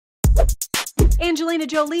Angelina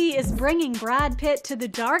Jolie is bringing Brad Pitt to the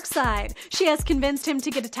dark side. She has convinced him to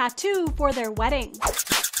get a tattoo for their wedding.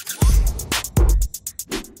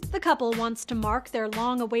 The couple wants to mark their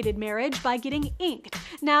long-awaited marriage by getting inked.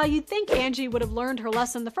 Now, you'd think Angie would have learned her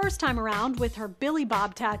lesson the first time around with her Billy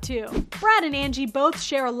Bob tattoo. Brad and Angie both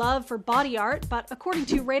share a love for body art, but according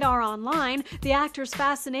to Radar Online, the actor's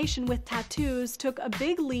fascination with tattoos took a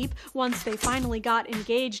big leap once they finally got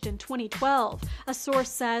engaged in 2012. A source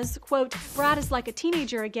says, quote, Brad is like a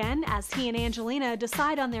teenager again as he and Angelina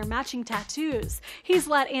decide on their matching tattoos. He's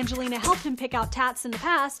let Angelina help him pick out tats in the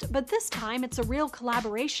past, but this time it's a real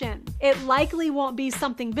collaboration. It likely won't be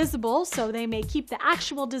something visible, so they may keep the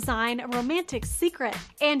actual design a romantic secret.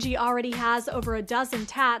 Angie already has over a dozen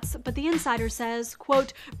tats, but the insider says,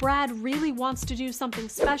 quote, Brad really wants to do something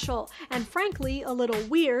special, and frankly, a little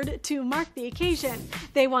weird, to mark the occasion.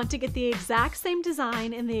 They want to get the exact same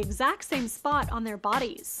design in the exact same spot on their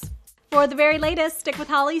bodies. For the very latest, stick with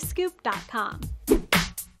Hollyscoop.com.